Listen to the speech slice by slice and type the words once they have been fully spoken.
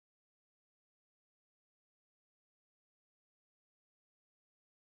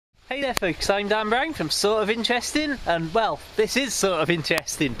Hey there folks, I'm Dan Brown from Sort of Interesting, and well, this is sort of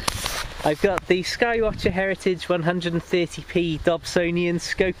interesting. I've got the Skywatcher Heritage 130p Dobsonian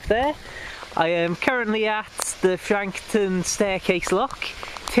scope there. I am currently at the Frankton staircase lock.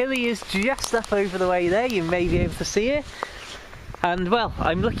 Tilly is just up over the way there, you may be able to see it. And well,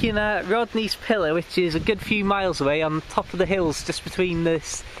 I'm looking at Rodney's Pillar, which is a good few miles away on top of the hills, just between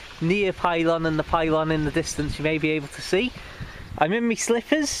this near pylon and the pylon in the distance you may be able to see. I'm in my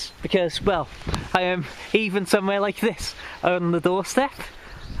slippers because, well, I am even somewhere like this on the doorstep.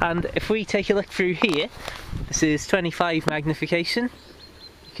 And if we take a look through here, this is 25 magnification.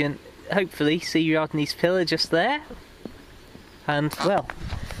 You can hopefully see Rodney's Pillar just there. And well,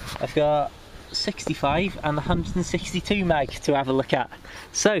 I've got 65 and 162 mag to have a look at.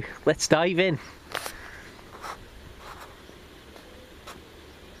 So let's dive in.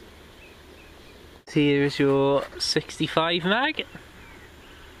 Here is your 65 mag.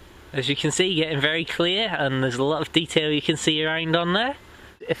 As you can see, getting very clear, and there's a lot of detail you can see around on there.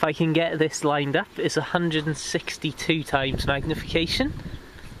 If I can get this lined up, it's 162 times magnification.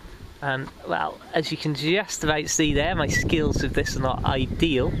 And well, as you can just about see there, my skills with this are not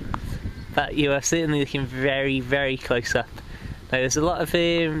ideal, but you are certainly looking very, very close up. Now there's a lot of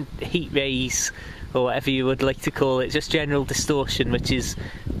heat rays, or whatever you would like to call it, just general distortion, which is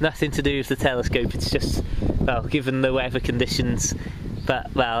nothing to do with the telescope. It's just, well, given the weather conditions.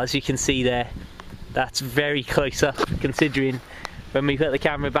 But well, as you can see there, that's very close up, considering when we put the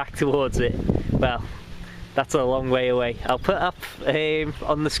camera back towards it, well, that's a long way away. I'll put up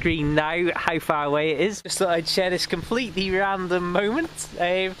on the screen now how far away it is. Just thought I'd share this completely random moment.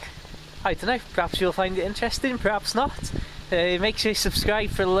 I don't know, perhaps you'll find it interesting, perhaps not. Make sure you subscribe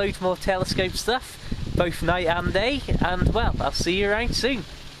for loads more telescope stuff, both night and day, and well, I'll see you around soon.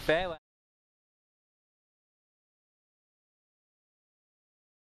 Farewell.